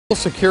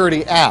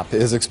Security app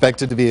is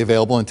expected to be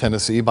available in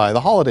Tennessee by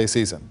the holiday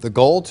season. The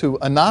goal to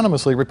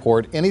anonymously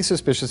report any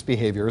suspicious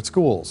behavior at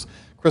schools.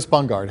 Chris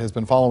Bungard has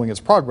been following its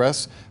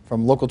progress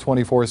from Local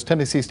 24's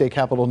Tennessee State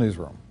Capitol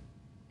newsroom.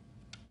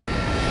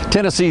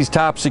 Tennessee's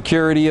top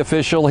security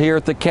official here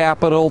at the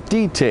Capitol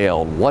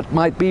detailed what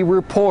might be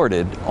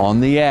reported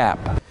on the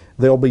app.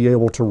 They'll be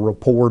able to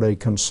report a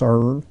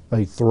concern,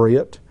 a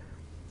threat,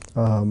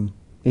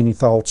 any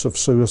thoughts of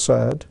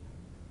suicide,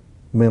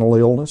 mental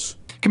illness.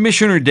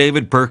 Commissioner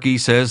David Perkey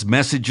says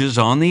messages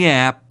on the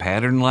app,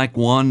 patterned like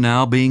one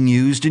now being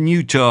used in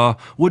Utah,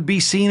 would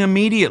be seen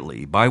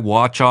immediately by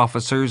watch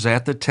officers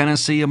at the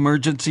Tennessee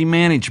Emergency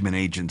Management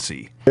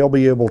Agency. They'll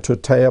be able to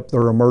tap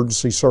their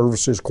emergency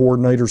services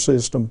coordinator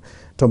system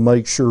to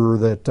make sure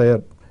that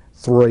that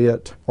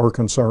threat or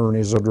concern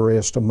is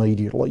addressed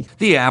immediately.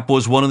 The app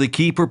was one of the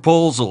key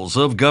proposals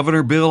of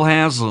Governor Bill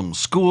Haslam's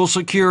School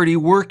Security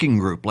Working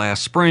Group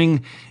last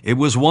spring. It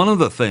was one of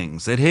the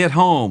things that hit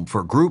home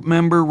for group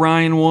member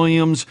Ryan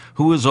Williams,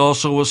 who is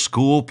also a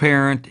school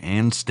parent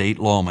and state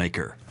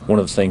lawmaker. One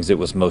of the things that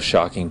was most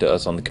shocking to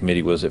us on the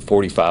committee was that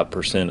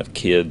 45% of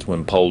kids,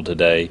 when polled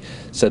today,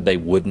 said they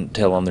wouldn't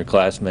tell on their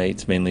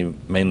classmates, mainly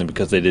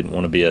because they didn't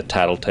want to be a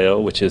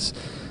tattletale, which is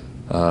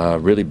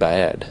really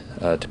bad,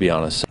 to be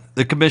honest.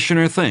 The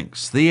commissioner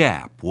thinks the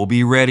app will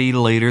be ready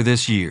later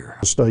this year.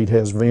 The state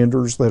has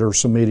vendors that are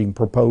submitting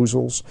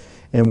proposals,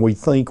 and we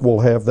think we'll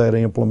have that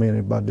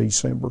implemented by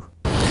December.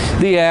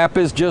 The app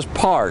is just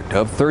part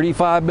of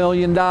 $35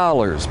 million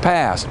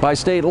passed by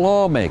state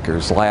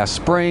lawmakers last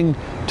spring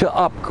to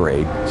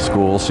upgrade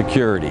school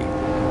security.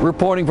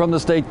 Reporting from the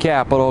state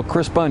capitol,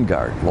 Chris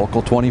Bungard,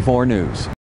 Local 24 News.